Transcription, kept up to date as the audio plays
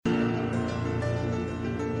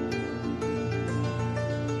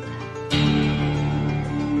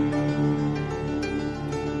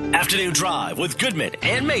Afternoon Drive with Goodman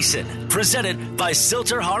and Mason, presented by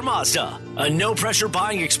Silter-Har Mazda. A no-pressure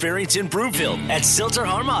buying experience in Broomfield at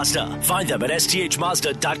Silter-Har Mazda. Find them at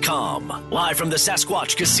sthmazda.com. Live from the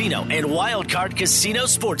Sasquatch Casino and Wildcard Casino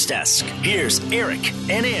Sports Desk, here's Eric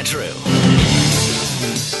and Andrew.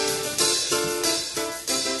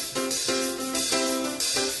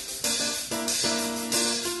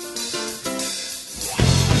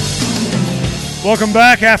 Welcome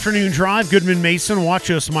back. Afternoon Drive. Goodman Mason. Watch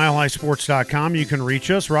us, milehighsports.com. You can reach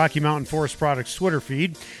us, Rocky Mountain Forest Products Twitter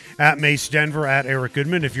feed, at Mace Denver, at Eric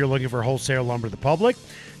Goodman. If you're looking for wholesale lumber to the public,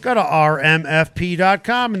 go to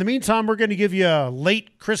rmfp.com. In the meantime, we're going to give you a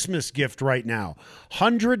late Christmas gift right now.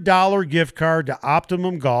 $100 gift card to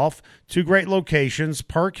Optimum Golf. Two great locations,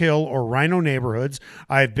 Park Hill or Rhino neighborhoods.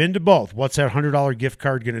 I've been to both. What's that $100 gift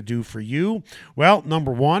card going to do for you? Well,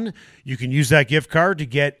 number one, you can use that gift card to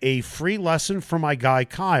get a free lesson from my guy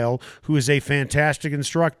Kyle, who is a fantastic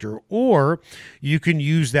instructor. Or you can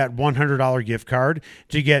use that $100 gift card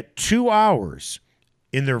to get 2 hours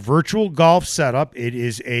in their virtual golf setup. It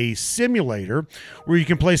is a simulator where you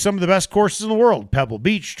can play some of the best courses in the world. Pebble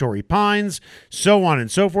Beach, Torrey Pines, so on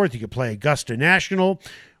and so forth. You can play Augusta National.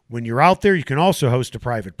 When you're out there, you can also host a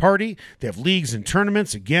private party. They have leagues and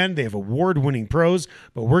tournaments. Again, they have award-winning pros,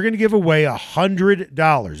 but we're going to give away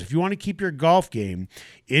 $100. If you want to keep your golf game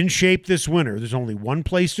in shape this winter, there's only one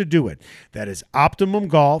place to do it. That is Optimum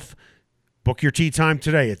Golf. Book your tee time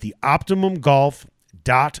today at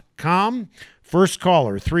theoptimumgolf.com. First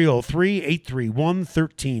caller,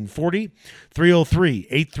 303-831-1340,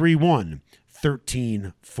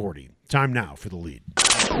 303-831-1340. Time now for the lead.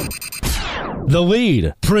 The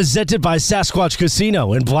Lead, presented by Sasquatch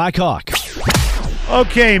Casino in Blackhawk.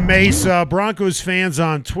 Okay, Mace, Broncos fans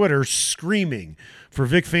on Twitter screaming for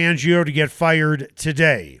Vic Fangio to get fired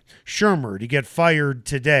today. Shurmur to get fired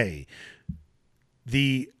today.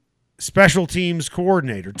 The special teams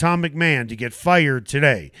coordinator, Tom McMahon, to get fired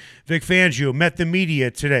today. Vic Fangio met the media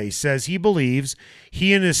today, says he believes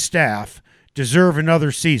he and his staff deserve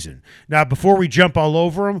another season. Now, before we jump all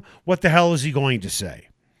over him, what the hell is he going to say?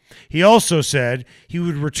 He also said he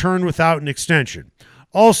would return without an extension.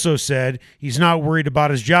 Also said he's not worried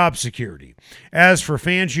about his job security. As for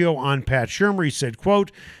Fangio on Pat Shurmur, he said,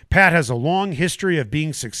 quote, Pat has a long history of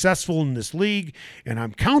being successful in this league, and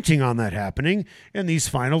I'm counting on that happening in these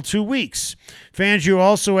final 2 weeks. Fangio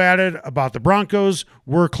also added about the Broncos,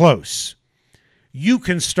 we're close. You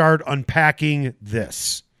can start unpacking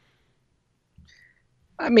this.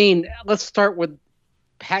 I mean, let's start with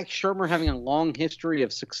Pat Shurmur having a long history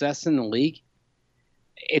of success in the league.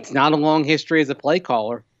 It's not a long history as a play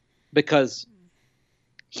caller because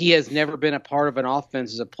he has never been a part of an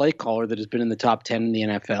offense as a play caller that has been in the top 10 in the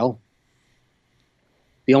NFL.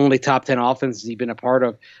 The only top 10 offenses he's been a part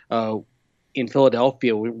of in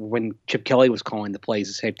Philadelphia when Chip Kelly was calling the plays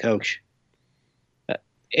as head coach.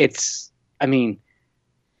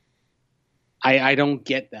 I don't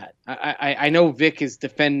get that. I know Vic is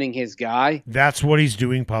defending his guy. That's what he's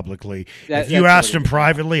doing publicly. If you asked him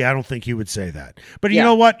privately, I don't think he would say that. But you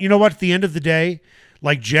know what? At the end of the day,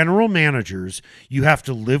 like general managers, you have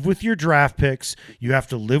to live with your draft picks, you have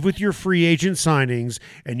to live with your free agent signings,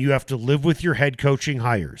 and you have to live with your head coaching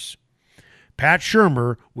hires. Pat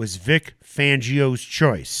Shurmur was Vic Fangio's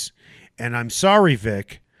choice. And I'm sorry,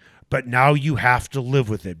 Vic, but now you have to live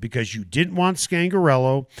with it because you didn't want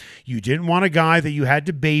Scangarello. You didn't want a guy that you had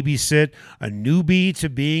to babysit, a newbie to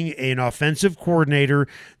being an offensive coordinator.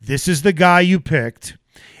 This is the guy you picked.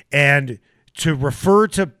 And to refer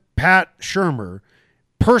to Pat Shurmur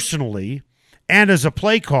personally and as a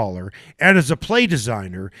play caller and as a play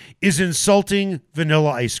designer is insulting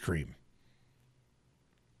vanilla ice cream.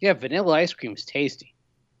 Yeah, vanilla ice cream is tasty.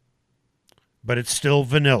 But it's still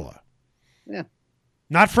vanilla. Yeah.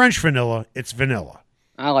 Not French vanilla, it's vanilla.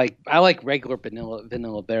 I like regular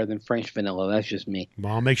vanilla better than French vanilla. That's just me.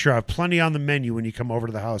 Well, I'll make sure I have plenty on the menu when you come over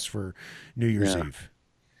to the house for New Year's Eve.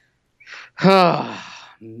 Oh,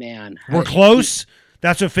 man. We're close.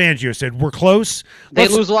 That's what Fangio said. We're close. They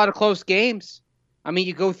lose a lot of close games. I mean,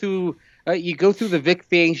 you go through the Vic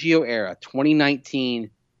Fangio era, 2019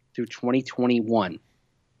 through 2021.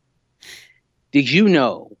 Did you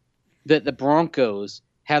know that the Broncos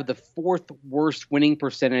have the fourth worst winning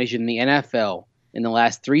percentage in the NFL in the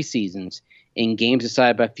last 3 seasons in games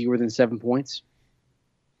decided by fewer than 7 points?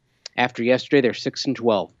 After yesterday, they're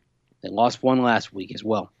 6-12. They lost one last week as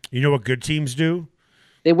well. You know what good teams do?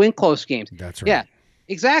 They win close games. That's right. Yeah,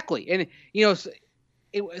 exactly. And,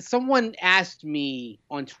 someone asked me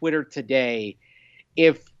on Twitter today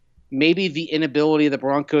if maybe the inability of the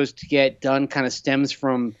Broncos to get done kind of stems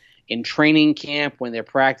from in training camp when their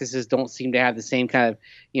practices don't seem to have the same kind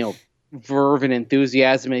of, verve and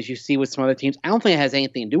enthusiasm as you see with some other teams. I don't think it has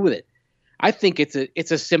anything to do with it. I think it's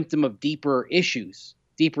a symptom of deeper issues.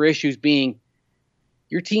 Deeper issues being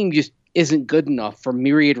your team just isn't good enough for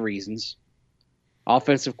myriad reasons.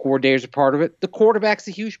 Offensive coordinators are part of it. The quarterback's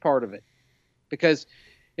a huge part of it. Because,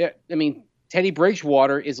 Teddy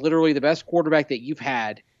Bridgewater is literally the best quarterback that you've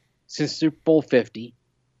had since Super Bowl 50.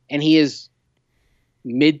 And he is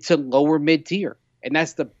mid to lower mid-tier. And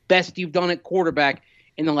that's the best you've done at quarterback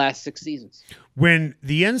in the last 6 seasons. When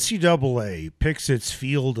the NCAA picks its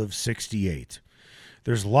field of 68,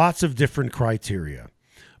 there's lots of different criteria.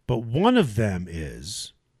 But one of them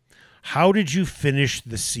is, how did you finish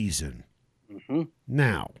the season? Mm-hmm.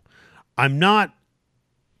 Now, I'm not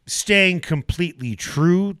staying completely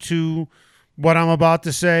true to what I'm about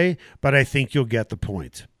to say, but I think you'll get the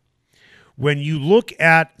point. When you look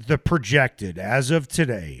at the projected, as of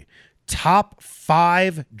today, top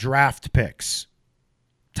 5 draft picks,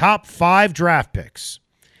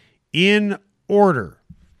 in order,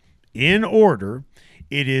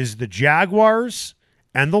 it is the Jaguars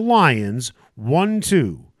and the Lions,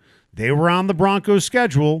 1-2. They were on the Broncos'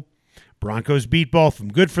 schedule. Broncos beat both of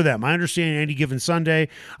them. Good for them. I understand any given Sunday.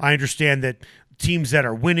 I understand that teams that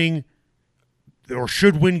are winning or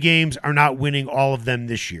should win games are not winning all of them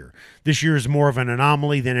this year. This year is more of an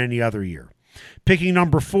anomaly than any other year. Picking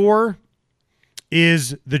number 4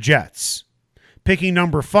 is the Jets. Picking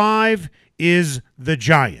number 5 is the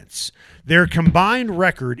Giants. Their combined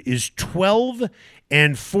record is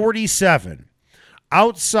 12-47.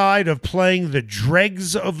 Outside of playing the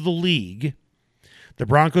dregs of the league, the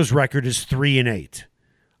Broncos' record is 3-8.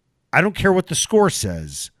 I don't care what the score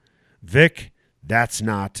says. Vic, that's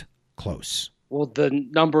not close. Well, the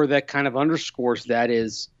number that kind of underscores that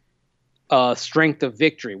is strength of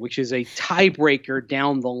victory, which is a tiebreaker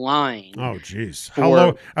down the line. Oh, geez. How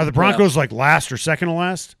low are the Broncos? Like last or second to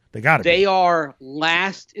last? They got to be. They are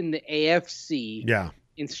last in the AFC. Yeah.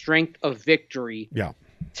 In strength of victory. Yeah.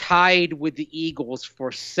 Tied with the Eagles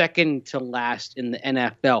for second to last in the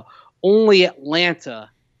NFL. Only Atlanta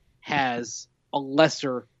has a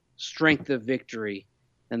lesser strength of victory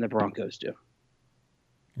than the Broncos do.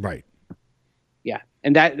 Right. Yeah.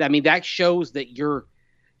 And that shows that you're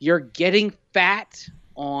getting fat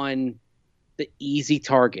on the easy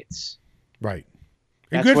targets. Right.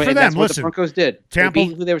 And good for them. That's what Listen, the Broncos did. Tampa, they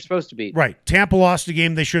beat who they were supposed to beat. Right. Tampa lost a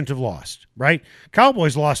game they shouldn't have lost. Right.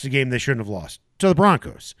 Cowboys lost a game they shouldn't have lost to the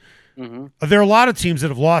Broncos. Mm-hmm. There are a lot of teams that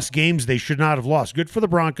have lost games they should not have lost. Good for the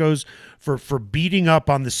Broncos for beating up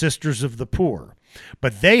on the Sisters of the Poor.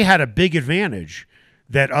 But they had a big advantage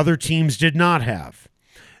that other teams did not have.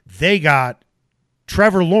 They got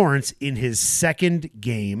Trevor Lawrence in his second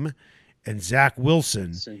game and Zach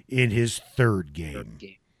Wilson in his third game.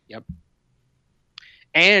 Yep.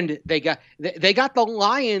 And they got the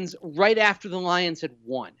Lions right after the Lions had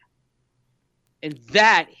won. And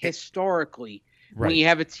that historically, right, when you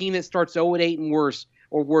have a team that starts 0-8 and worse,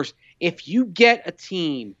 if you get a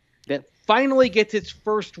team that finally gets its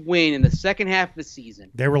first win in the second half of the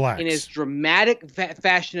season, they relax in as dramatic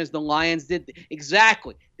fashion as the Lions did.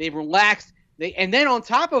 Exactly. They relaxed. And then on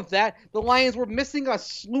top of that, the Lions were missing a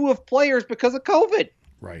slew of players because of COVID.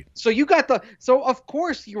 Right. So of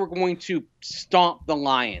course you were going to stomp the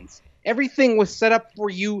Lions. Everything was set up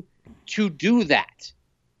for you to do that.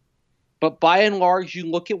 But by and large, you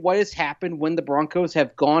look at what has happened when the Broncos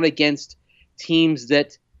have gone against teams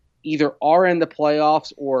that either are in the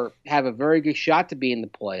playoffs or have a very good shot to be in the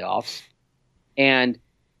playoffs. And,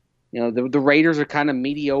 the Raiders are kind of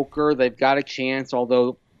mediocre. They've got a chance,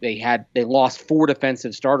 although they lost 4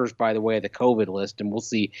 defensive starters, by the way, of the COVID list. And we'll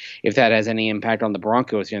see if that has any impact on the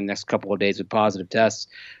Broncos here in the next couple of days with positive tests.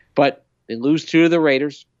 But they lose 2 to the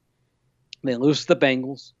Raiders. They lose to the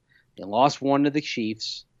Bengals. They lost 1 to the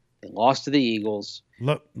Chiefs. They lost to the Eagles.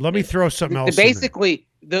 Let me throw something else. Basically,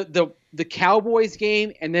 the Cowboys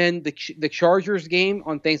game and then the Chargers game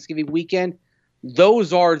on Thanksgiving weekend,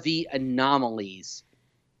 those are the anomalies.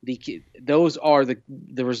 Those are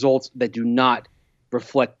the results that do not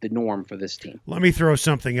reflect the norm for this team. Let me throw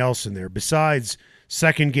something else in there. Besides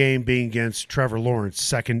second game being against Trevor Lawrence,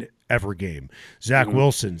 second ever game. Zach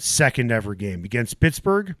Wilson, second ever game. Against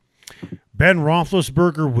Pittsburgh, Ben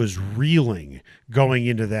Roethlisberger was reeling going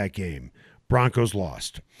into that game. Broncos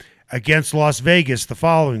lost. Against Las Vegas the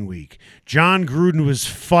following week, John Gruden was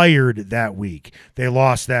fired that week. They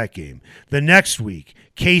lost that game. The next week,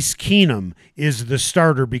 Case Keenum is the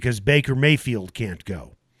starter because Baker Mayfield can't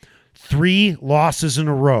go. 3 losses in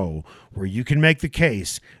a row where you can make the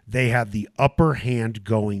case they have the upper hand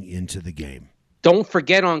going into the game. Don't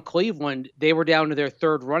forget on Cleveland, they were down to their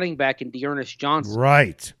third running back in Dearness Johnson.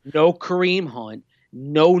 Right. No Kareem Hunt,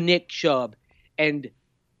 no Nick Chubb. And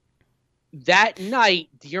that night,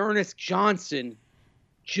 Dearness Johnson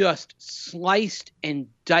just sliced and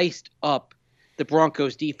diced up the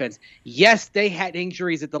Broncos defense. Yes, they had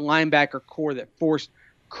injuries at the linebacker core that forced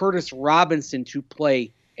Curtis Robinson to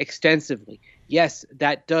play extensively. Yes,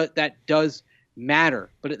 that does matter.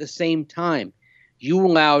 But at the same time, you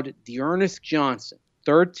allowed Dearness Johnson,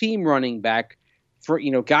 third team running back, for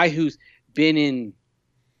guy who's been in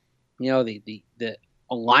the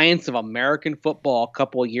Alliance of American Football a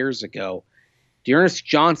couple of years ago. Dearness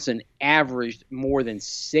Johnson averaged more than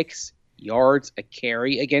 6 yards a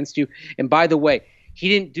carry against you. And by the way, he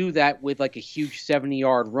didn't do that with like a huge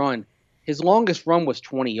 70-yard run. His longest run was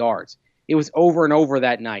 20 yards. It was over and over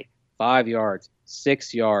that night. 5 yards,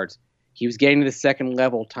 6 yards. He was getting to the second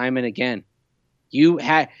level time and again.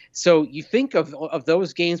 So you think of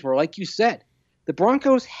those games where, like you said, the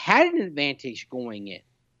Broncos had an advantage going in.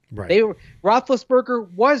 Right.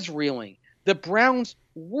 Roethlisberger was reeling. The Browns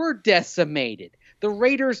were decimated. The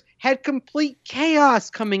Raiders had complete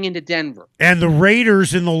chaos coming into Denver. And the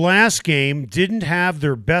Raiders in the last game didn't have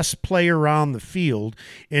their best player on the field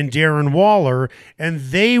in Darren Waller, and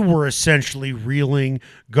they were essentially reeling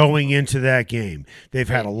going into that game. They've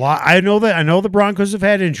had a lot. I know the Broncos have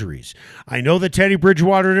had injuries. I know that Teddy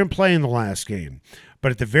Bridgewater didn't play in the last game.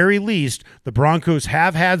 But at the very least, the Broncos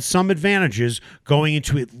have had some advantages going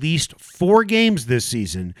into at least 4 games this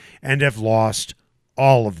season and have lost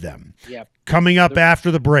all of them. Yep. Coming up after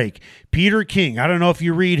the break, Peter King. I don't know if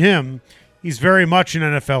you read him. He's very much an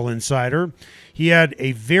NFL insider. He had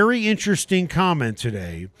a very interesting comment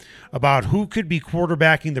today about who could be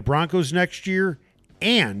quarterbacking the Broncos next year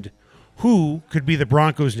and who could be the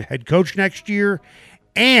Broncos head coach next year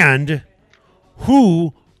and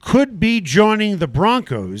who could be joining the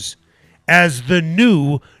Broncos as the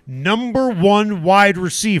new number 1 wide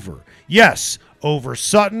receiver. Yes, over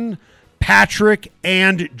Sutton, Patrick,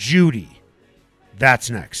 and Jeudy. That's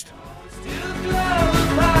next.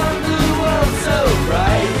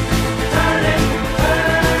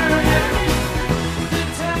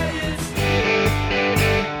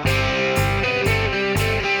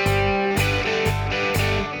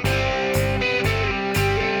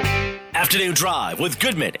 Afternoon Drive with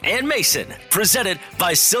Goodman and Mason, presented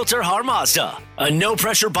by Silter Har Mazda. A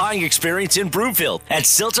no-pressure buying experience in Broomfield at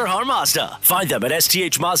Silter Har Mazda. Find them at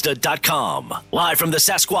sthmazda.com. Live from the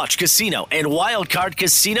Sasquatch Casino and Wildcard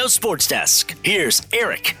Casino Sports Desk, here's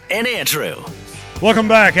Eric and Andrew. Welcome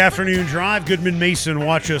back. Afternoon Drive. Goodman Mason.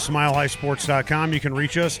 Watch us, milehighsports.com. You can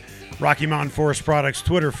reach us. Rocky Mountain Forest Products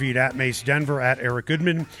Twitter feed at Mace Denver, at Eric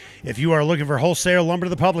Goodman. If you are looking for wholesale lumber to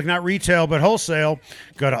the public, not retail, but wholesale,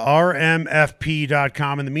 go to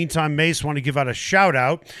rmfp.com. In the meantime, Mace, want to give out a shout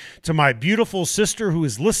out to my beautiful sister who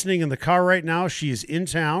is listening in the car right now. She is in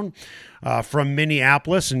town from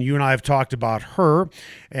Minneapolis, and you and I have talked about her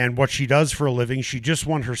and what she does for a living. She just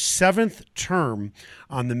won her 7th term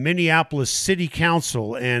on the Minneapolis City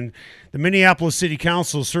Council, and the Minneapolis City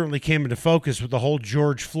Council certainly came into focus with the whole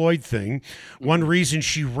George Floyd thing. One reason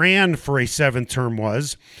she ran for a 7th term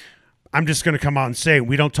was, I'm just going to come out and say,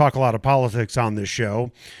 we don't talk a lot of politics on this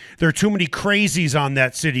show. There are too many crazies on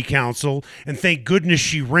that city council, and thank goodness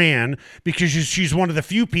she ran, because she's one of the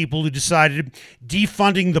few people who decided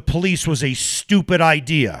defunding the police was a stupid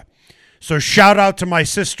idea. So shout out to my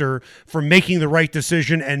sister for making the right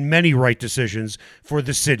decision and many right decisions for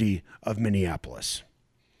the city of Minneapolis.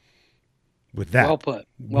 With that. Well put.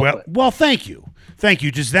 Well, thank you. Thank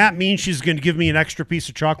you. Does that mean she's going to give me an extra piece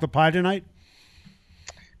of chocolate pie tonight?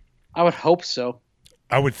 I would hope so.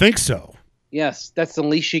 I would think so. Yes, that's the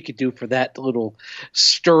least she could do for that little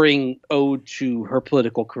stirring ode to her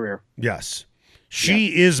political career. Yes.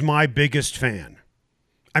 She is my biggest fan.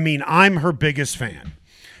 I mean, I'm her biggest fan.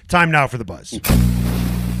 Time now for the buzz.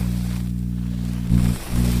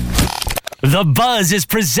 The Buzz is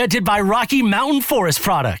presented by Rocky Mountain Forest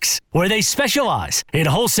Products, where they specialize in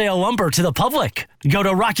wholesale lumber to the public. Go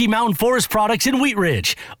to Rocky Mountain Forest Products in Wheat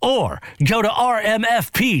Ridge or go to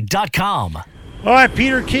rmfp.com. All right,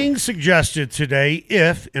 Peter King suggested today,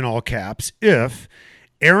 if, in all caps, if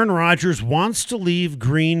Aaron Rodgers wants to leave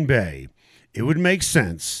Green Bay, it would make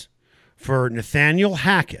sense for Nathaniel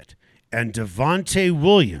Hackett and Devontae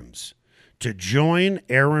Williams to join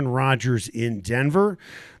Aaron Rodgers in Denver.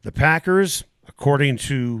 The Packers, according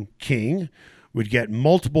to King, would get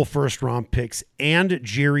multiple first-round picks and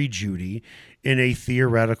Jerry Jeudy in a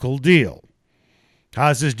theoretical deal. How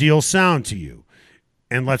does this deal sound to you?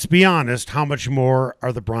 And let's be honest, how much more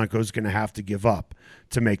are the Broncos going to have to give up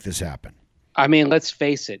to make this happen? I mean, let's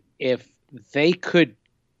face it. If they could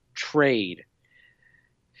trade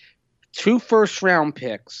 2 first-round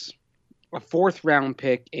picks, a 4th-round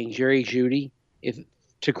pick, and Jerry Jeudy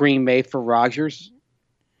to Green Bay for Rodgers,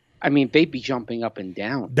 I mean, they'd be jumping up and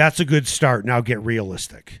down. That's a good start. Now get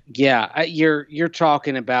realistic. Yeah, you're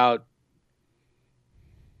talking about,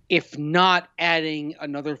 if not adding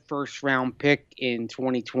another first-round pick in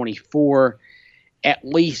 2024, at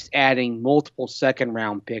least adding multiple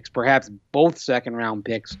second-round picks, perhaps both second-round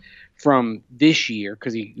picks from this year,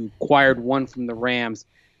 because he acquired one from the Rams,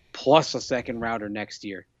 plus a second-rounder next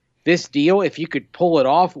year. This deal, if you could pull it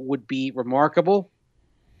off, would be remarkable.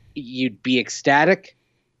 You'd be ecstatic,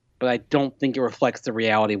 but I don't think it reflects the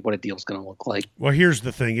reality of what a deal's going to look like. Well, here's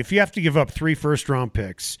the thing. If you have to give up 3 first-round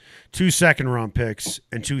picks, 2 second-round picks,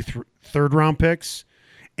 and 2 third-round picks,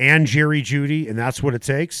 and Jerry Jeudy, and that's what it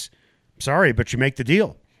takes, sorry, but you make the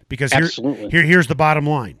deal. Because here's the bottom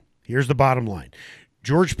line. Here's the bottom line.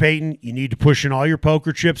 George Paton, you need to push in all your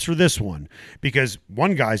poker chips for this one, because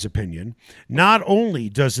one guy's opinion, not only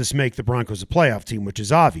does this make the Broncos a playoff team, which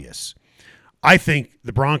is obvious, I think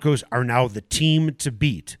the Broncos are now the team to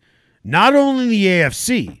beat, not only in the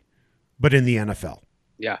AFC, but in the NFL.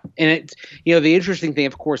 Yeah. And it's, the interesting thing,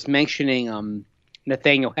 of course, mentioning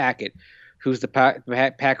Nathaniel Hackett, who's the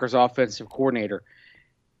Packers offensive coordinator.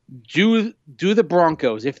 Do the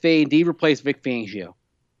Broncos, if they indeed replace Vic Fangio,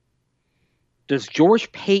 does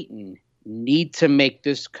George Paton need to make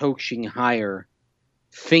this coaching hire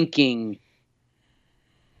thinking,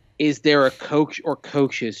 is there a coach or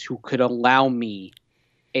coaches who could allow me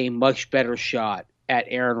a much better shot at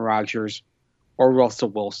Aaron Rodgers or Russell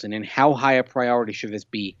Wilson? And how high a priority should this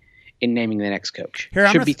be in naming the next coach?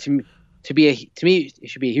 To me, it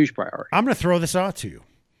should be a huge priority. I'm going to throw this out to you.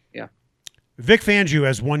 Yeah. Vic Fangio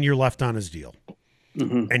has 1 year left on his deal.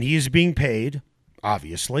 Mm-hmm. And he is being paid,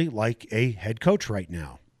 obviously, like a head coach right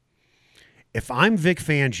now. If I'm Vic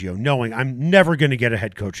Fangio, knowing I'm never going to get a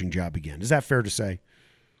head coaching job again, is that fair to say?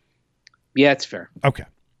 Yeah, it's fair. Okay.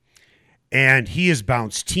 And he has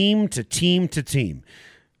bounced team to team to team.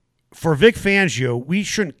 For Vic Fangio, we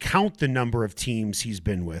shouldn't count the number of teams he's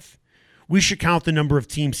been with. We should count the number of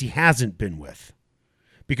teams he hasn't been with.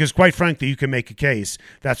 Because quite frankly, you can make a case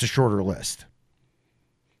that's a shorter list.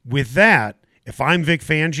 With that, if I'm Vic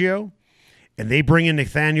Fangio and they bring in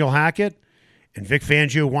Nathaniel Hackett and Vic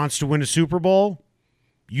Fangio wants to win a Super Bowl,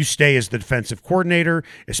 you stay as the defensive coordinator,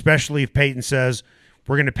 especially if Peyton says,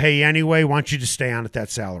 we're going to pay you anyway. Why don't you just stay on at that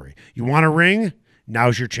salary? You want a ring?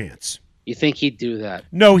 Now's your chance. You think he'd do that?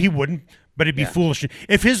 No, he wouldn't, but it'd be foolish.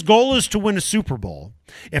 If his goal is to win a Super Bowl,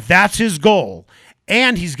 if that's his goal,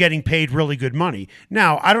 and he's getting paid really good money.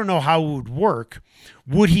 Now, I don't know how it would work.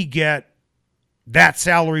 Would he get that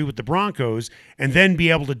salary with the Broncos and then be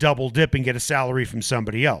able to double dip and get a salary from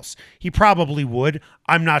somebody else? He probably would.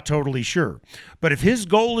 I'm not totally sure. But if his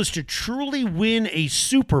goal is to truly win a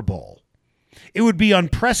Super Bowl, it would be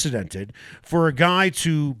unprecedented for a guy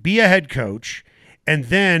to be a head coach and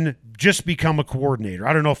then just become a coordinator.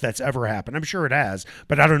 I don't know if that's ever happened. I'm sure it has,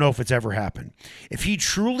 but I don't know if it's ever happened. If he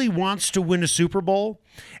truly wants to win a Super Bowl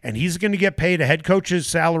and he's going to get paid a head coach's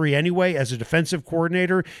salary anyway as a defensive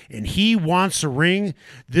coordinator and he wants a ring,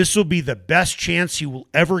 this will be the best chance he will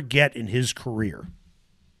ever get in his career.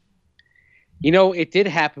 It did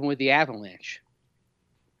happen with the Avalanche.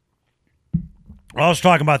 I was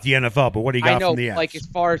talking about the NFL, but what do you got from the Avs? Like as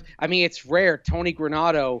far as, it's rare. Tony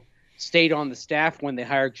Granato stayed on the staff when they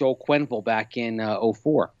hired Joel Quenneville back in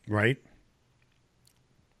 2004. Right.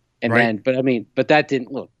 And then, but that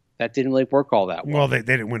didn't really work all that well. Well, they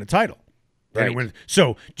didn't win a title. Right.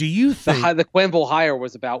 So do you think the Quenneville hire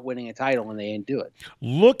was about winning a title and they didn't do it?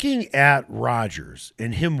 Looking at Rodgers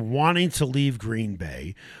and him wanting to leave Green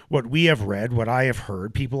Bay, what we have read, what I have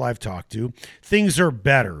heard, people I've talked to, things are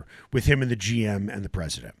better with him and the GM and the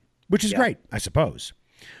president, which is great, I suppose.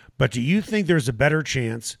 But do you think there's a better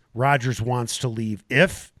chance Rodgers wants to leave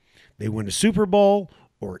if they win a Super Bowl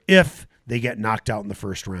or if they get knocked out in the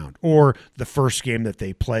first round or the first game that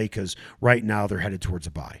they play, because right now they're headed towards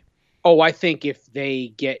a bye? Oh, I think if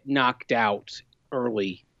they get knocked out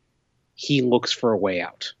early, he looks for a way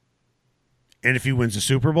out. And if he wins a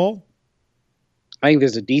Super Bowl? I think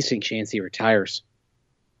there's a decent chance he retires.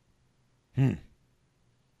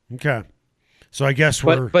 Okay. So I guess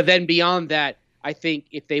But then beyond that, I think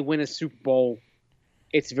if they win a Super Bowl,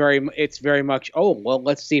 it's very much,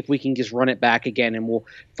 let's see if we can just run it back again, and we'll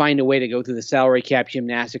find a way to go through the salary cap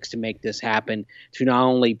gymnastics to make this happen, to not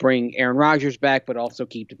only bring Aaron Rodgers back, but also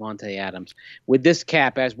keep Davante Adams. With this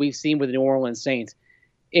cap, as we've seen with the New Orleans Saints,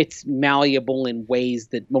 it's malleable in ways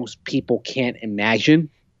that most people can't imagine.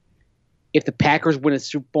 if the Packers win a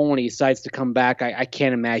Super Bowl and he decides to come back, I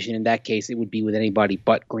can't imagine in that case it would be with anybody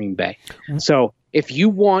but Green Bay. So if you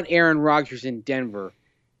want Aaron Rodgers in Denver,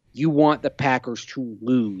 you want the Packers to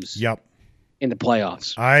lose in the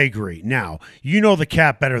playoffs. I agree. Now, you know the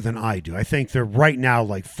cap better than I do. I think they're right now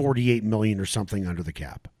like $48 million or something under the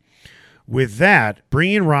cap. With that,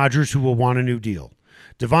 bring in Rodgers, who will want a new deal.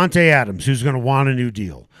 Davante Adams, who's going to want a new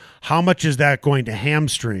deal. How much is that going to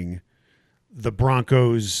hamstring the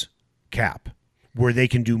Broncos' cap, where they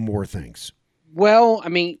can do more things? Well, I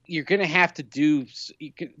mean, you're going to have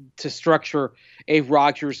to structure a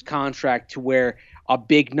Rodgers contract to where a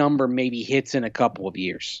big number maybe hits in a couple of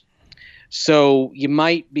years. So you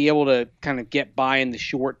might be able to kind of get by in the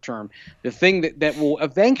short term. The thing that will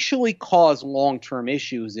eventually cause long-term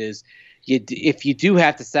issues is if you do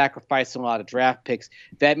have to sacrifice a lot of draft picks,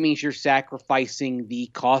 that means you're sacrificing the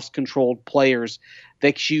cost-controlled players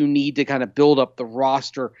that you need to kind of build up the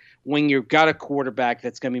roster when you've got a quarterback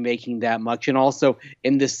that's going to be making that much. And also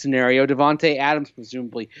in this scenario, Davante Adams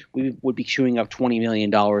presumably would be chewing up $20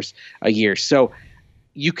 million a year. So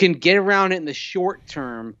you can get around it in the short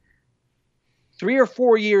term. 3 or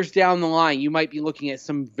 4 years down the line, you might be looking at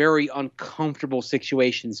some very uncomfortable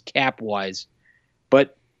situations cap-wise.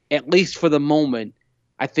 But at least for the moment,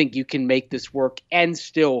 I think you can make this work and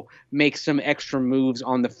still make some extra moves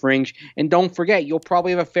on the fringe. And don't forget, you'll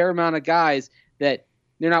probably have a fair amount of guys that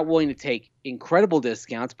they're not willing to take incredible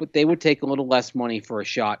discounts, but they would take a little less money for a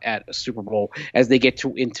shot at a Super Bowl as they get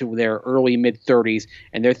into their early mid-30s,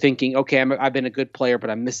 and they're thinking, okay, I've been a good player,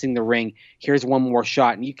 but I'm missing the ring. Here's one more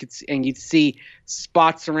shot, and you'd see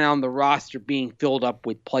spots around the roster being filled up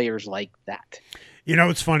with players like that. You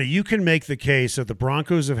know, it's funny. You can make the case that the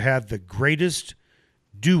Broncos have had the greatest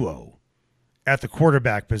duo at the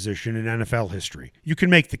quarterback position in NFL history. You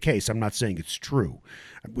can make the case. I'm not saying it's true.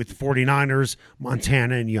 With the 49ers,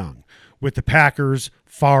 Montana and Young. With the Packers,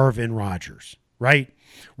 Favre and Rodgers, right?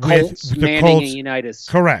 Colts, with the Manning Colts, and Unitas.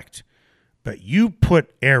 Correct. But you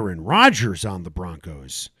put Aaron Rodgers on the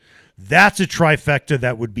Broncos, that's a trifecta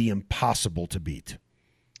that would be impossible to beat.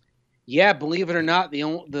 Yeah, believe it or not,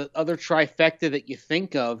 the other trifecta that you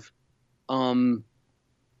think of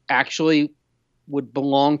actually would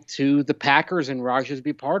belong to the Packers, and Rodgers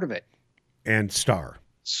be part of it. And Starr,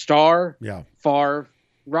 yeah, Favre,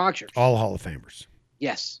 Rodgers, all Hall of Famers.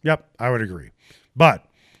 Yes. Yep, I would agree. But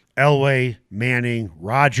Elway, Manning,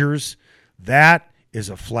 Rodgers, that is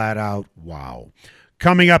a flat-out wow.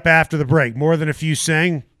 Coming up after the break, more than a few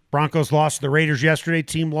saying Broncos lost to the Raiders yesterday,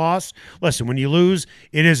 team loss. Listen, when you lose,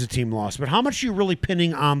 it is a team loss. But how much are you really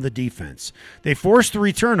pinning on the defense? They forced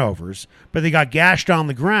 3 turnovers, but they got gashed on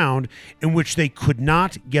the ground, in which they could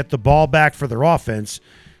not get the ball back for their offense.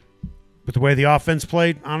 But the way the offense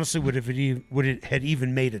played, honestly, would it have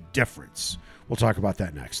even made a difference? We'll talk about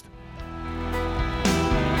that next.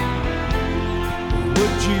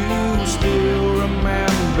 Would you still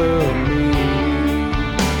remember me?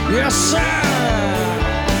 Yes, sir!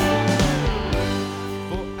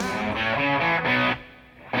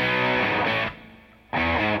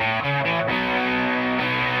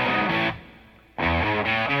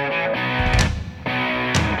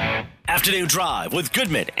 Afternoon Drive with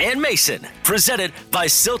Goodman and Mason, presented by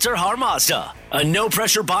Silter Har Mazda. A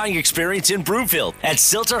no-pressure buying experience in Broomfield at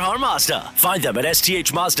Silter Har Mazda. Find them at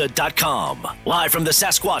sthmazda.com. Live from the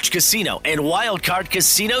Sasquatch Casino and Wildcard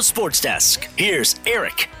Casino Sports Desk, here's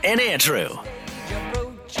Eric and Andrew.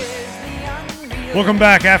 Welcome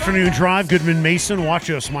back. Afternoon Drive, Goodman Mason.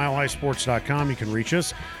 Watch us, milehighsports.com. You can reach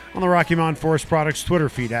us on the Rocky Mountain Forest Products Twitter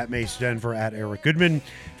feed at Mace Denver, at Eric Goodman.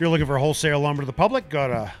 If you're looking for wholesale lumber to the public, go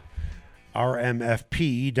to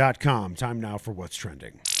rmfp.com. Time now for What's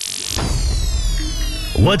Trending.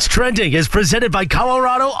 What's Trending is presented by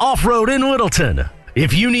Colorado Off-Road in Littleton.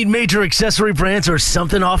 If you need major accessory brands or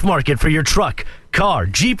something off-market for your truck, car,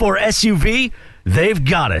 Jeep, or SUV, they've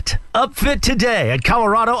got it. Upfit today at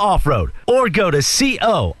Colorado Off-Road or go to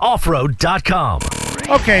cooffroad.com.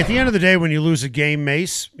 Okay, at the end of the day, when you lose a game,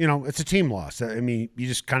 Mace, it's a team loss. I mean, you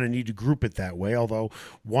just kind of need to group it that way, although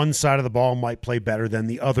one side of the ball might play better than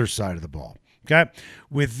the other side of the ball. Okay?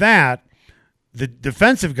 With that, the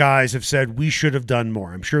defensive guys have said we should have done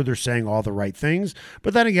more. I'm sure they're saying all the right things,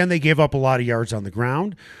 but then again, they gave up a lot of yards on the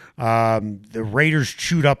ground. The Raiders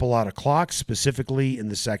chewed up a lot of clock, specifically in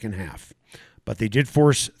the second half. But they did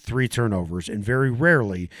force 3 turnovers, and very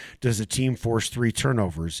rarely does a team force 3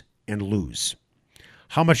 turnovers and lose.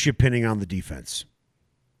 How much are you pinning on the defense?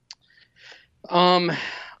 A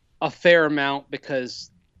fair amount,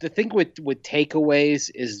 because the thing with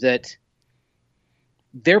takeaways is that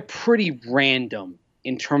they're pretty random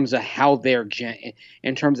in terms of how they're generated.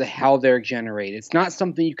 It's not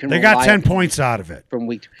something you can. They got 10 points out of it from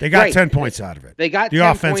week. They got 10 points out of it. They got the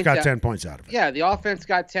offense got 10 points out of it. Yeah, the offense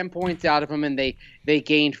got 10 points out of them, and they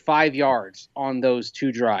gained 5 yards on those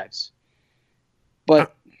 2 drives.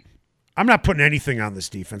 But I'm not putting anything on this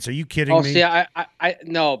defense. Are you kidding me? See, I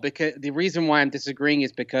no, because the reason why I'm disagreeing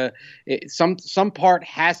is because some part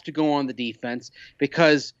has to go on the defense,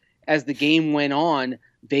 because as the game went on,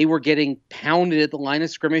 they were getting pounded at the line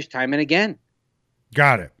of scrimmage time and again.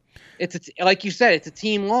 Got it. It's like you said, it's a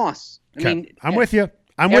team loss. I mean, I'm with you.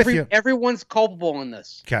 With you. Everyone's culpable in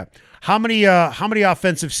this. Okay. How many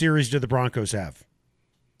offensive series do the Broncos have?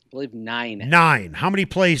 I believe 9. 9. How many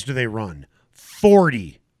plays do they run?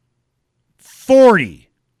 40.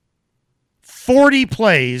 40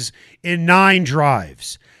 plays in 9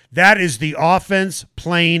 drives. That is the offense,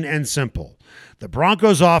 plain and simple. The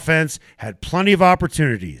Broncos offense had plenty of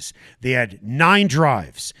opportunities. They had 9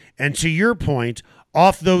 drives. And to your point,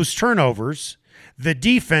 off those turnovers, the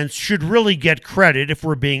defense should really get credit, if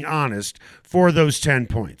we're being honest, for those 10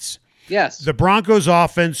 points. Yes. The Broncos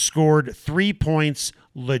offense scored 3 points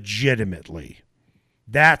legitimately.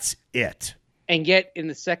 That's it. And yet, in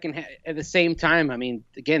the second half, at the same time, I mean,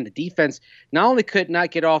 again, the defense not only could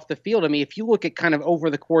not get off the field. I mean, if you look at kind of over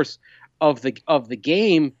the course of the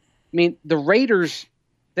game, I mean, the Raiders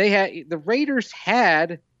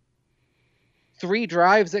had 3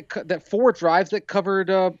 drives that covered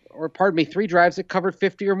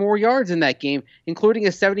 50 or more yards in that game, including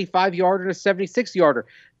a 75-yarder and a 76-yarder.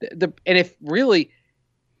 And if really.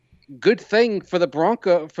 Good thing for the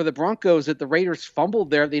Broncos that the Raiders fumbled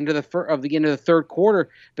there at the end of the third quarter,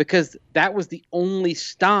 because that was the only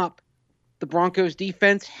stop the Broncos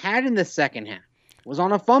defense had in the second half, was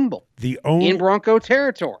on a fumble in Bronco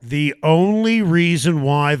territory. The only reason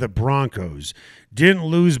why the Broncos didn't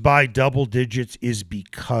lose by double digits is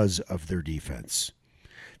because of their defense.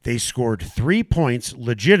 They scored 3 points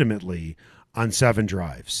legitimately on 7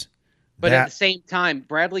 drives. But at the same time,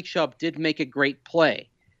 Bradley Chubb did make a great play.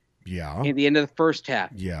 Yeah. In the end of the first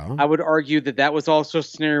half. Yeah. I would argue that was also a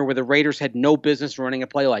scenario where the Raiders had no business running a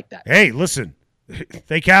play like that. Hey, listen.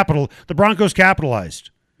 The Broncos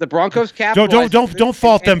capitalized. The Broncos capitalized. Don't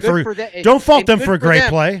fault them for a great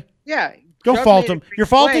play. Yeah. Don't fault them. You're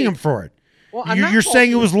faulting them for it. Well, you're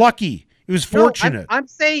saying it was lucky. It was fortunate. No, I'm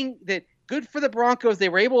saying that good for the Broncos. They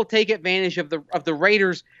were able to take advantage of the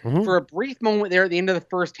Raiders for a brief moment there at the end of the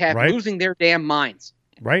first half, losing their damn minds.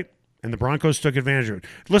 Right. And the Broncos took advantage of it.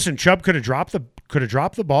 Listen, Chubb could have dropped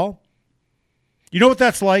the ball. You know what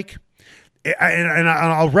that's like? And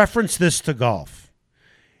I'll reference this to golf.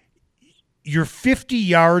 You're 50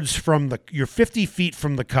 feet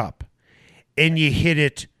from the cup, and you hit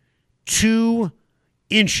it 2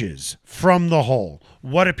 inches from the hole.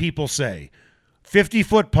 What do people say?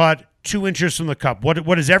 50-foot putt, 2 inches from the cup. What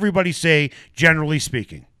does everybody say, generally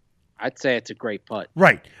speaking? I'd say it's a great putt.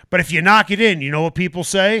 Right. But if you knock it in, you know what people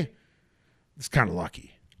say? It's kind of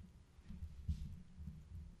lucky.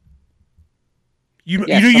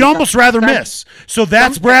 You almost rather miss. So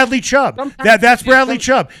that's Bradley Chubb. That's Bradley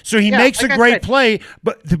Chubb. So he makes a great play,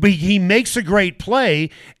 but he makes a great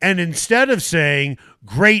play, and instead of saying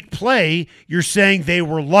great play, you're saying they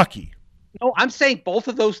were lucky. No, I'm saying both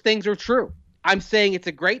of those things are true. I'm saying it's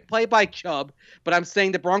a great play by Chubb, but I'm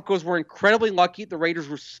saying the Broncos were incredibly lucky. The Raiders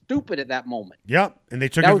were stupid at that moment. Yep, and they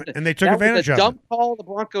took advantage of it. Dumb call. The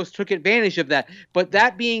Broncos took advantage of that. But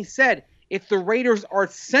that being said, if the Raiders are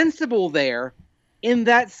sensible there in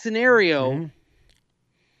that scenario,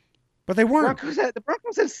 but they weren't. The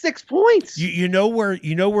Broncos have 6 points. You know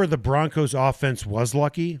where the Broncos offense was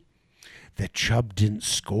lucky? That Chubb didn't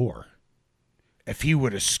score. If he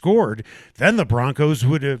would have scored, then the Broncos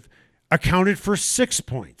would have accounted for 6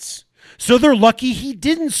 points. So they're lucky he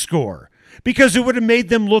didn't score, because it would have made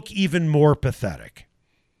them look even more pathetic.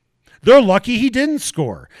 They're lucky he didn't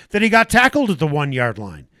score, that he got tackled at the 1-yard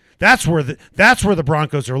line. That's where the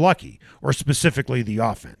Broncos are lucky, or specifically the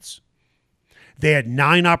offense. They had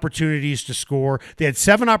 9 opportunities to score. They had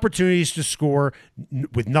 7 opportunities to score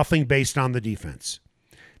with nothing based on the defense.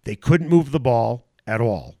 They couldn't move the ball at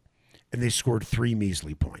all, and they scored 3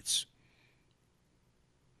 measly points.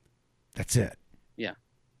 That's it. Yeah.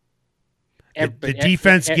 The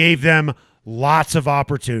defense gave them lots of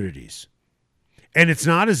opportunities. And it's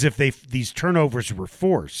not as if these turnovers were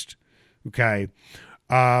forced, okay?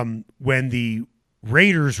 When the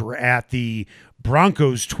Raiders were at the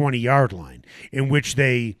Broncos 20-yard line, in which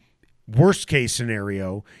they, worst case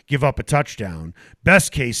scenario, give up a touchdown,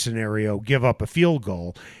 best case scenario, give up a field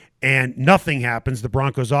goal, and nothing happens. The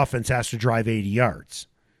Broncos offense has to drive 80 yards.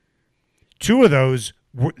 2 of those,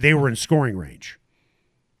 they were in scoring range.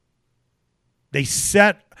 They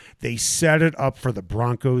set it up for the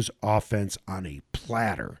Broncos offense on a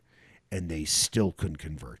platter, and they still couldn't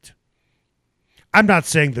convert. I'm not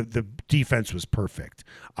saying that the defense was perfect.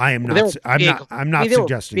 I'm not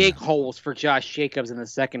suggesting big that. holes for Josh Jacobs in the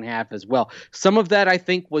second half as well. Some of that I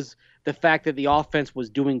think was the fact that the offense was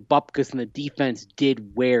doing bupkis and the defense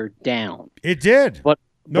did wear down. It did. But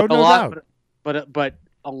no doubt. But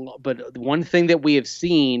one thing that we have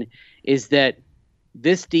seen is that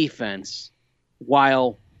this defense,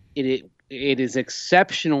 while it is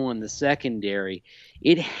exceptional in the secondary,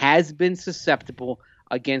 it has been susceptible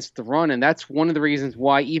against the run. And that's one of the reasons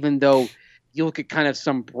why, even though you look at kind of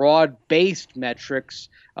some broad-based metrics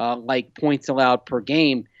like points allowed per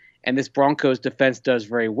game, and this Broncos defense does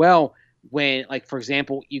very well when, like, for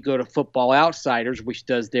example, you go to Football Outsiders, which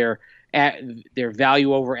does their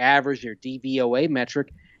value over average, their DVOA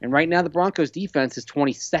metric. And right now the Broncos defense is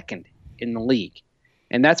 22nd in the league.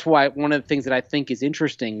 And that's why one of the things that I think is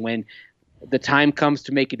interesting when the time comes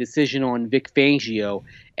to make a decision on Vic Fangio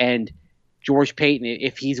and George Payton,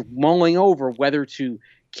 if he's mulling over whether to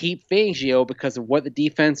keep Fangio because of what the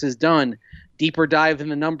defense has done, deeper dive in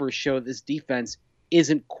the numbers show this defense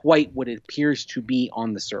isn't quite what it appears to be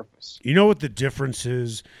on the surface. You know what the difference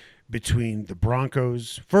is between the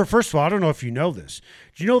Broncos? First of all, I don't know if you know this.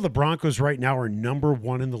 Do you know the Broncos right now are number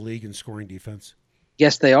 1 in the league in scoring defense?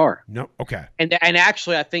 Yes, they are. No, okay. And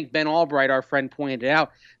actually, I think Ben Albright, our friend, pointed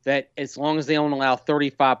out that as long as they only allow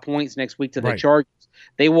 35 points next week to the Chargers,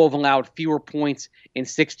 they will have allowed fewer points in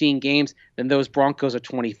 16 games than those Broncos of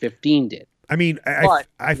 2015 did. I mean, but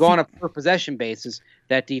on a per possession basis,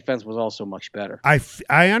 that defense was also much better.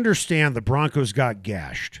 I understand the Broncos got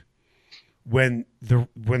gashed when the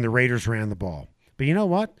Raiders ran the ball. But you know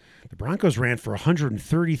what? The Broncos ran for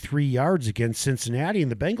 133 yards against Cincinnati, and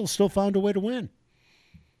the Bengals still found a way to win.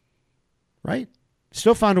 Right?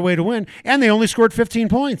 Still found a way to win, and they only scored 15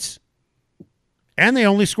 points.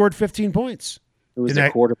 Who was their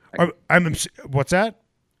quarterback? What's that?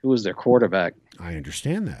 Who was their quarterback? I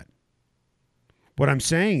understand that. What I'm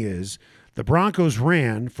saying is the Broncos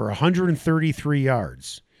ran for 133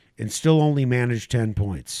 yards and still only managed 10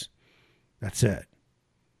 points. That's it.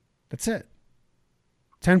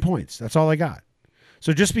 10 points. That's all I got.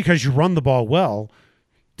 So just because you run the ball well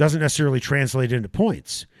doesn't necessarily translate into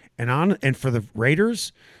points. And for the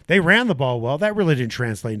Raiders, they ran the ball well. That really didn't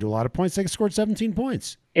translate into a lot of points. They scored 17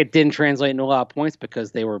 points. It didn't translate into a lot of points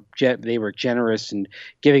because they were generous and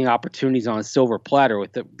giving opportunities on a silver platter.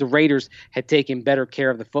 With the Raiders had taken better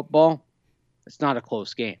care of the football, it's not a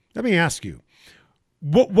close game. Let me ask you,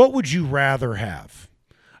 what would you rather have?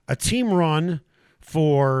 A team run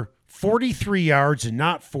for 43 yards and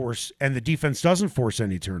the defense doesn't force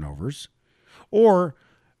any turnovers, or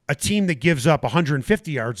a team that gives up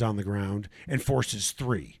 150 yards on the ground and forces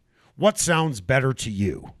 3? What sounds better to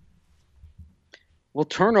you? Well,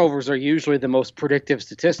 turnovers are usually the most predictive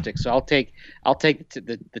statistics. So I'll take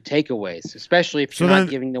the takeaways, especially if you're not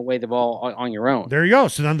giving away the ball on your own. There you go.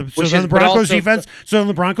 So then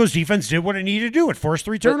the Broncos defense did what it needed to do. It forced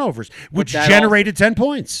 3 turnovers, which generated 10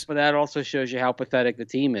 points. But that also shows you how pathetic the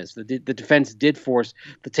team is. The defense did force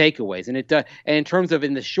the takeaways, and it does. And in terms of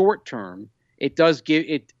in the short term, it does give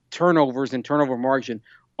it turnovers and turnover margin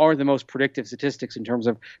are the most predictive statistics in terms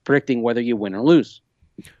of predicting whether you win or lose.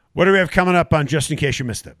 What do we have coming up on just in case you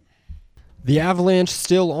missed it? The Avalanche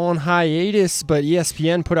still on hiatus, but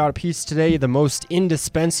ESPN put out a piece today, the most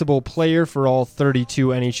indispensable player for all 32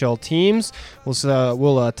 NHL teams.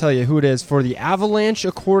 We'll tell you who it is for the Avalanche,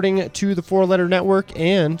 according to the 4-letter network,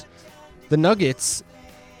 and the Nuggets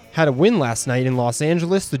had a win last night in Los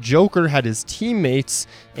Angeles. The Joker had his teammates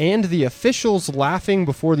and the officials laughing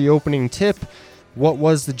before the opening tip. What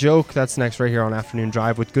was the joke? That's next right here on Afternoon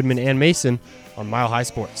Drive with Goodman and Mason on Mile High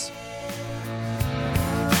Sports.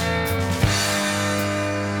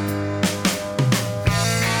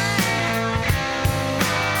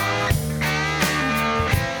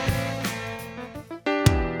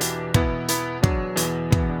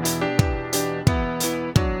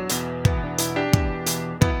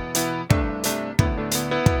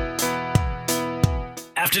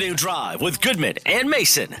 Afternoon Drive with Goodman and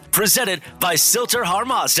Mason, presented by Silter Har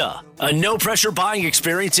Mazda. A no-pressure buying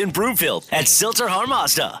experience in Broomfield at Silter Har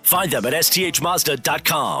Mazda. Find them at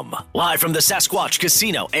sthmazda.com. Live from the Sasquatch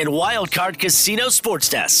Casino and Wildcard Casino Sports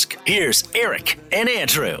Desk, here's Eric and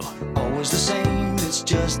Andrew. Always the same, it's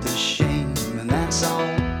just a shame, and that's all.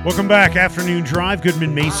 Welcome back. Afternoon Drive.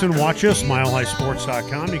 Goodman Mason. Watch us,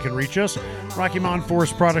 milehighsports.com. You can reach us. Rocky Mountain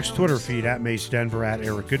Forest Products Twitter feed at Mace Denver, at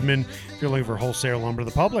Eric Goodman. If you're looking for wholesale lumber to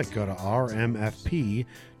the public, go to rmfp.com.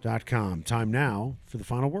 Time now for the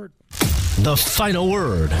final word. The final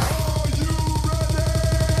word.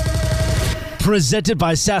 Presented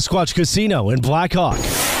by Sasquatch Casino in Black Hawk.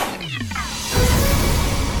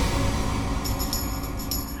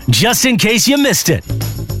 Just in case you missed it.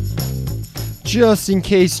 Just in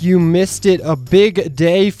case you missed it, a big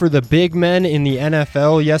day for the big men in the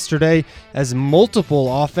NFL yesterday as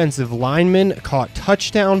multiple offensive linemen caught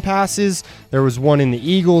touchdown passes. There was one in the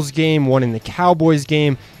Eagles game, one in the Cowboys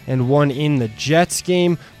game, and one in the Jets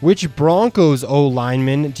game. Which Broncos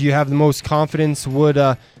O-lineman do you have the most confidence would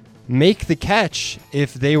make the catch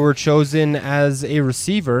if they were chosen as a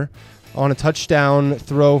receiver on a touchdown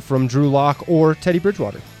throw from Drew Lock or Teddy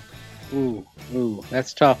Bridgewater? Ooh,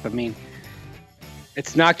 that's tough. I mean,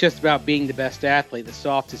 it's not just about being the best athlete, the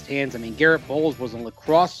softest hands. I mean, Garrett Bowles was a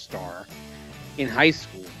lacrosse star in high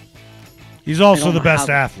school. He's also the best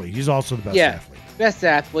athlete. He's also the best athlete. Best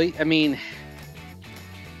athlete. I mean,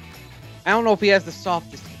 I don't know if he has the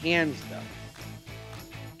softest hands, though.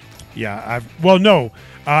 Yeah, no.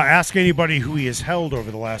 Ask anybody who he has held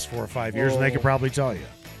over the last 4 or 5 years, and they could probably tell you.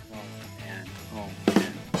 Oh, man.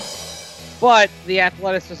 But the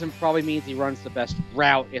athleticism probably means he runs the best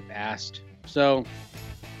route if asked. So,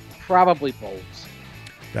 probably Bowles.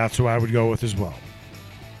 That's who I would go with as well.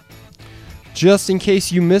 Just in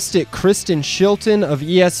case you missed it, Kristen Shilton of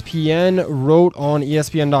ESPN wrote on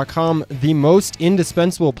ESPN.com, the most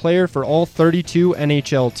indispensable player for all 32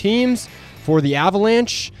 NHL teams. For the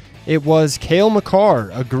Avalanche, it was Cale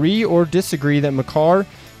Makar. Agree or disagree that Makar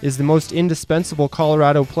is the most indispensable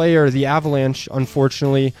Colorado player? The Avalanche,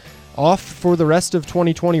 unfortunately, off for the rest of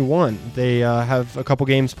 2021. They have a couple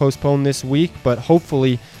games postponed this week, but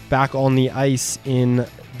hopefully back on the ice in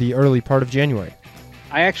the early part of January.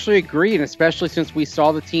 I actually agree, and especially since we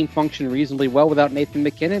saw the team function reasonably well without Nathan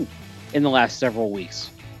MacKinnon in the last several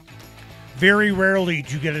weeks. Very rarely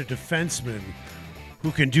do you get a defenseman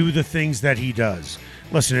who can do the things that he does.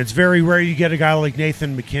 Listen, it's very rare you get a guy like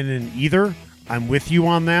Nathan MacKinnon either. I'm with you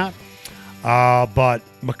on that. But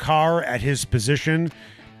Makar at his position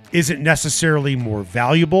isn't necessarily more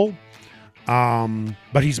valuable,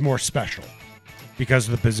 but he's more special because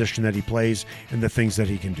of the position that he plays and the things that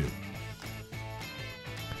he can do.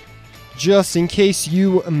 Just in case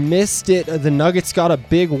you missed it, the Nuggets got a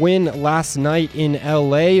big win last night in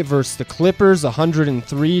LA versus the Clippers,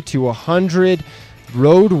 103-100.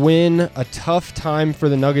 Road win, a tough time for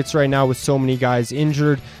the Nuggets right now with so many guys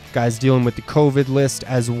injured, guys dealing with the COVID list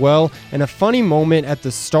as well. And a funny moment at the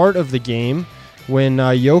start of the game when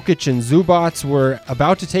Jokic and Zubac were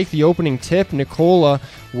about to take the opening tip. Nikola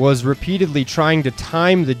was repeatedly trying to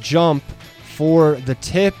time the jump for the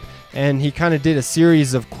tip, and he kind of did a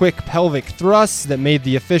series of quick pelvic thrusts that made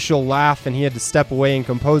the official laugh, and he had to step away and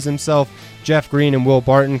compose himself. Jeff Green and Will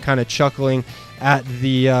Barton kind of chuckling at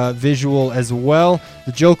the visual as well.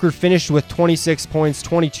 The Joker finished with 26 points,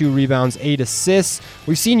 22 rebounds, 8 assists.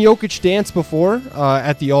 We've seen Jokic dance before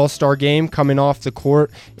at the All-Star game, coming off the court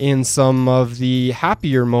in some of the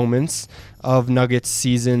happier moments of Nuggets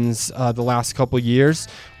seasons the last couple years.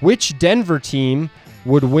 Which Denver team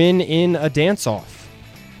would win in a dance-off?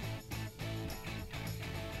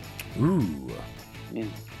 Ooh.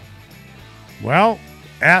 Well,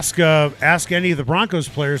 ask any of the Broncos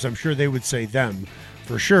players. I'm sure they would say them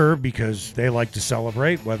for sure because they like to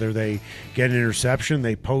celebrate, whether they get an interception,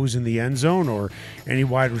 they pose in the end zone, or any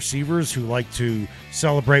wide receivers who like to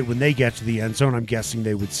celebrate when they get to the end zone. I'm guessing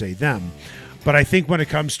they would say them. But I think when it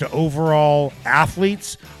comes to overall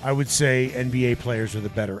athletes, I would say NBA players are the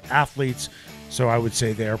better athletes. So I would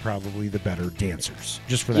say they are probably the better dancers,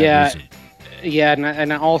 just for that reason. Yeah,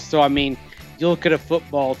 and also, I mean, you look at a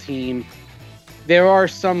football team, there are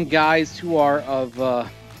some guys who are of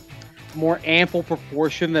more ample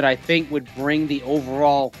proportion that I think would bring the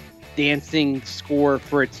overall dancing score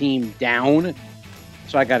for a team down.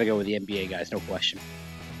 So I got to go with the NBA guys, no question.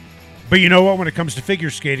 But you know what? When it comes to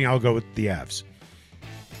figure skating, I'll go with the Avs.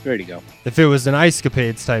 There you go. If it was an Ice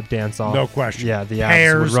Capades type dance-off, no question. Yeah, the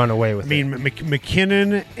Avs would run away with it. I mean,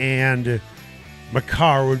 McKinnon and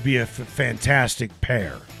Makar would be a fantastic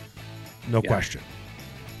pair. No question.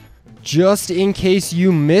 Just in case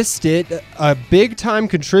you missed it, a big-time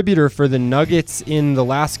contributor for the Nuggets in the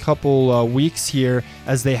last couple weeks here,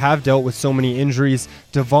 as they have dealt with so many injuries,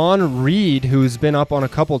 Davon Reed, who's been up on a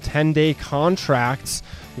couple 10-day contracts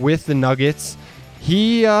with the Nuggets.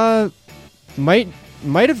 He might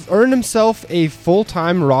have earned himself a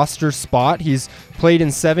full-time roster spot. He's played in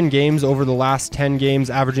 7 games over the last 10 games,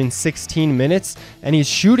 averaging 16 minutes, and he's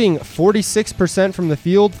shooting 46% from the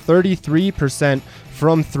field, 33%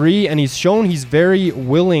 from 3, and he's shown he's very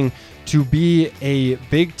willing to be a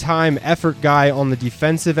big-time effort guy on the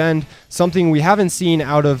defensive end, something we haven't seen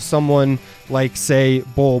out of someone like, say,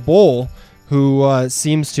 Bol Bol, who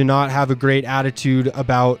seems to not have a great attitude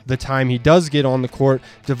about the time he does get on the court.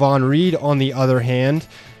 Davon Reed, on the other hand,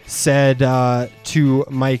 said to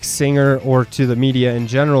Mike Singer, or to the media in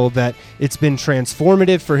general, that it's been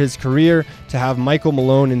transformative for his career to have Michael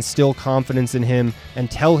Malone instill confidence in him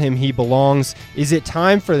and tell him he belongs. Is it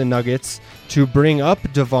time for the Nuggets to bring up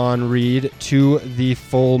Davon Reed to the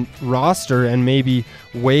full roster and maybe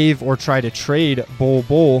waive or try to trade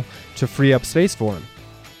Bol to free up space for him?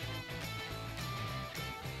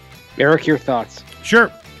 Eric, your thoughts?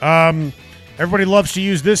 Sure. Everybody loves to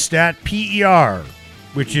use this stat, PER,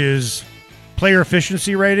 which is player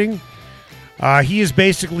efficiency rating. He is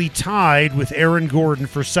basically tied with Aaron Gordon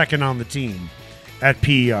for second on the team at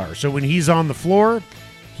PER. So when he's on the floor,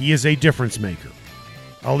 he is a difference maker.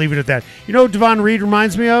 I'll leave it at that. You know what Davon Reed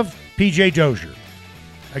reminds me of? PJ Dozier.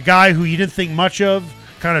 A guy who you didn't think much of,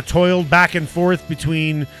 kind of toiled back and forth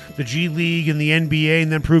between the G League and the NBA,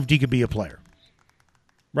 and then proved he could be a player.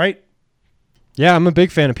 Right? Yeah, I'm a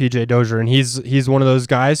big fan of PJ Dozier, and he's one of those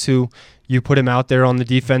guys who you put him out there on the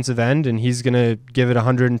defensive end, and he's going to give it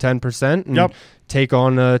 110% and take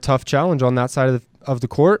on a tough challenge on that side of the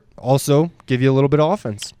court. Also, give you a little bit of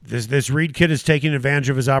offense. This Reed kid is taking advantage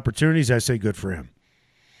of his opportunities. I say good for him.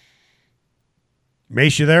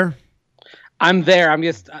 Mace, you there? I'm there.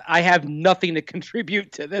 I have nothing to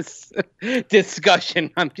contribute to this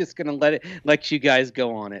discussion. I'm just going to let you guys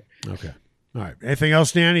go on it. Okay. All right. Anything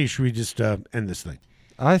else, Danny? Should we just end this thing?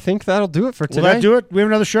 I think that'll do it for today. Will that do it? We have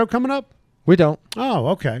another show coming up? We don't. Oh,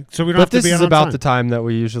 okay. So we don't have to be on time. But this is about the time that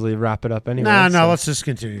we usually wrap it up anyway. No, let's just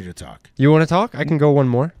continue to talk. You want to talk? I can go one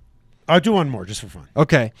more. I'll do one more just for fun.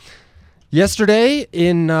 Okay. Yesterday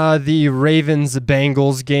in the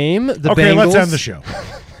Ravens-Bengals game, let's end the show.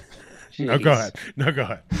 No, go ahead.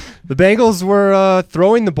 The Bengals were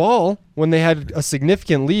throwing the ball when they had a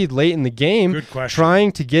significant lead late in the game. Good question.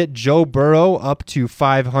 Trying to get Joe Burrow up to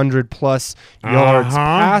 500-plus yards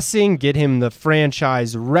passing, get him the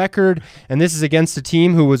franchise record. And this is against a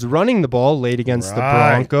team who was running the ball late against the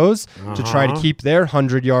Broncos to try to keep their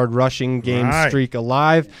 100-yard rushing game streak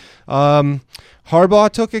alive. Harbaugh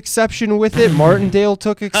took exception with it. Martindale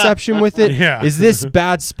took exception with it. Yeah. Is this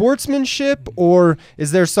bad sportsmanship, or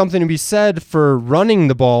is there something to be said for running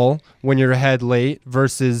the ball when you're ahead late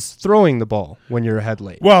versus throwing the ball when you're ahead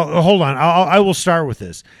late? Well, hold on. I will start with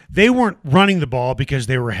this. They weren't running the ball because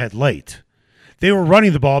they were ahead late. They were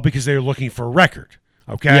running the ball because they were looking for a record.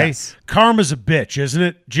 Okay? Yes. Karma's a bitch, isn't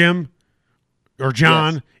it, Jim? Or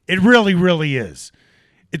John? Yes. It really, really is.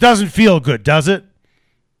 It doesn't feel good, does it?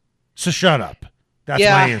 So shut up. That's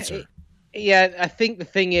my answer. Yeah, I think the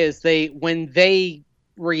thing is when they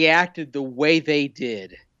reacted the way they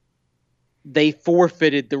did, they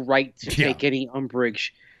forfeited the right to take any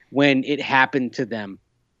umbrage when it happened to them.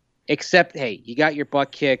 Except, hey, you got your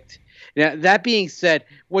butt kicked. Now, that being said,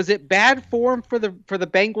 was it bad form for the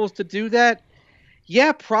Bengals to do that?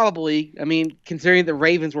 Yeah, probably. I mean, considering the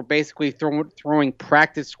Ravens were basically throwing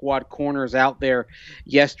practice squad corners out there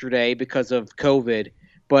yesterday because of COVID,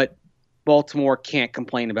 but Baltimore can't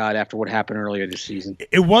complain about it after what happened earlier this season.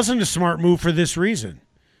 It wasn't a smart move for this reason.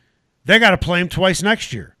 They got to play him twice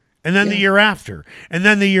next year, and then the year after, and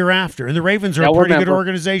then the year after. And the Ravens are a pretty good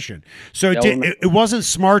organization. So it wasn't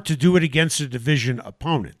smart to do it against a division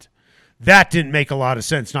opponent. That didn't make a lot of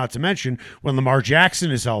sense, not to mention when Lamar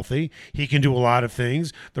Jackson is healthy, he can do a lot of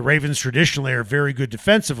things. The Ravens traditionally are very good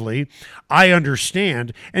defensively. I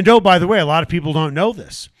understand. And by the way, a lot of people don't know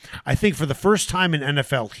this. I think for the first time in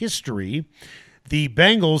NFL history, the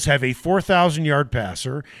Bengals have a 4,000-yard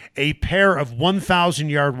passer, a pair of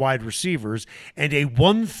 1,000-yard wide receivers, and a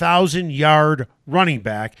 1,000-yard running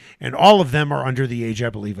back, and all of them are under the age,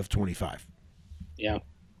 I believe, of 25. Yeah.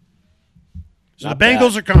 So the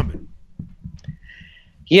Bengals are coming.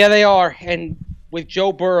 Yeah, they are. And with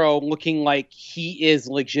Joe Burrow looking like he is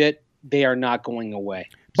legit, they are not going away.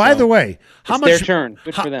 By the way, their turn.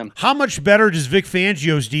 Good for them. How much better does Vic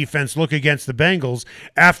Fangio's defense look against the Bengals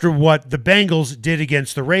after what the Bengals did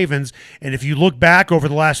against the Ravens? And if you look back over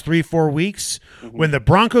the last 3-4 weeks, when the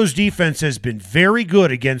Broncos defense has been very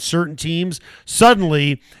good against certain teams,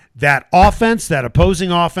 suddenly that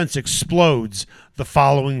opposing offense explodes the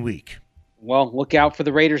following week. Well, look out for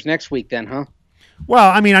the Raiders next week then, huh?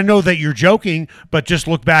 Well, I mean, I know that you're joking, but just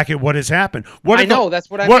look back at what has happened.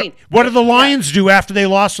 That's what I mean. What did the Lions do after they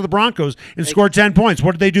lost to the Broncos and scored 10 points?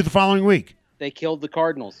 What did they do the following week? They killed the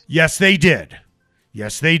Cardinals. Yes, they did. All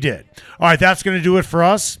right, that's going to do it for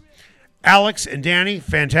us. Alex and Danny,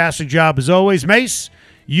 fantastic job as always. Mace,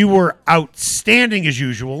 you were outstanding as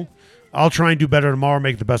usual. I'll try and do better tomorrow,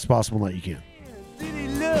 make the best possible night you can.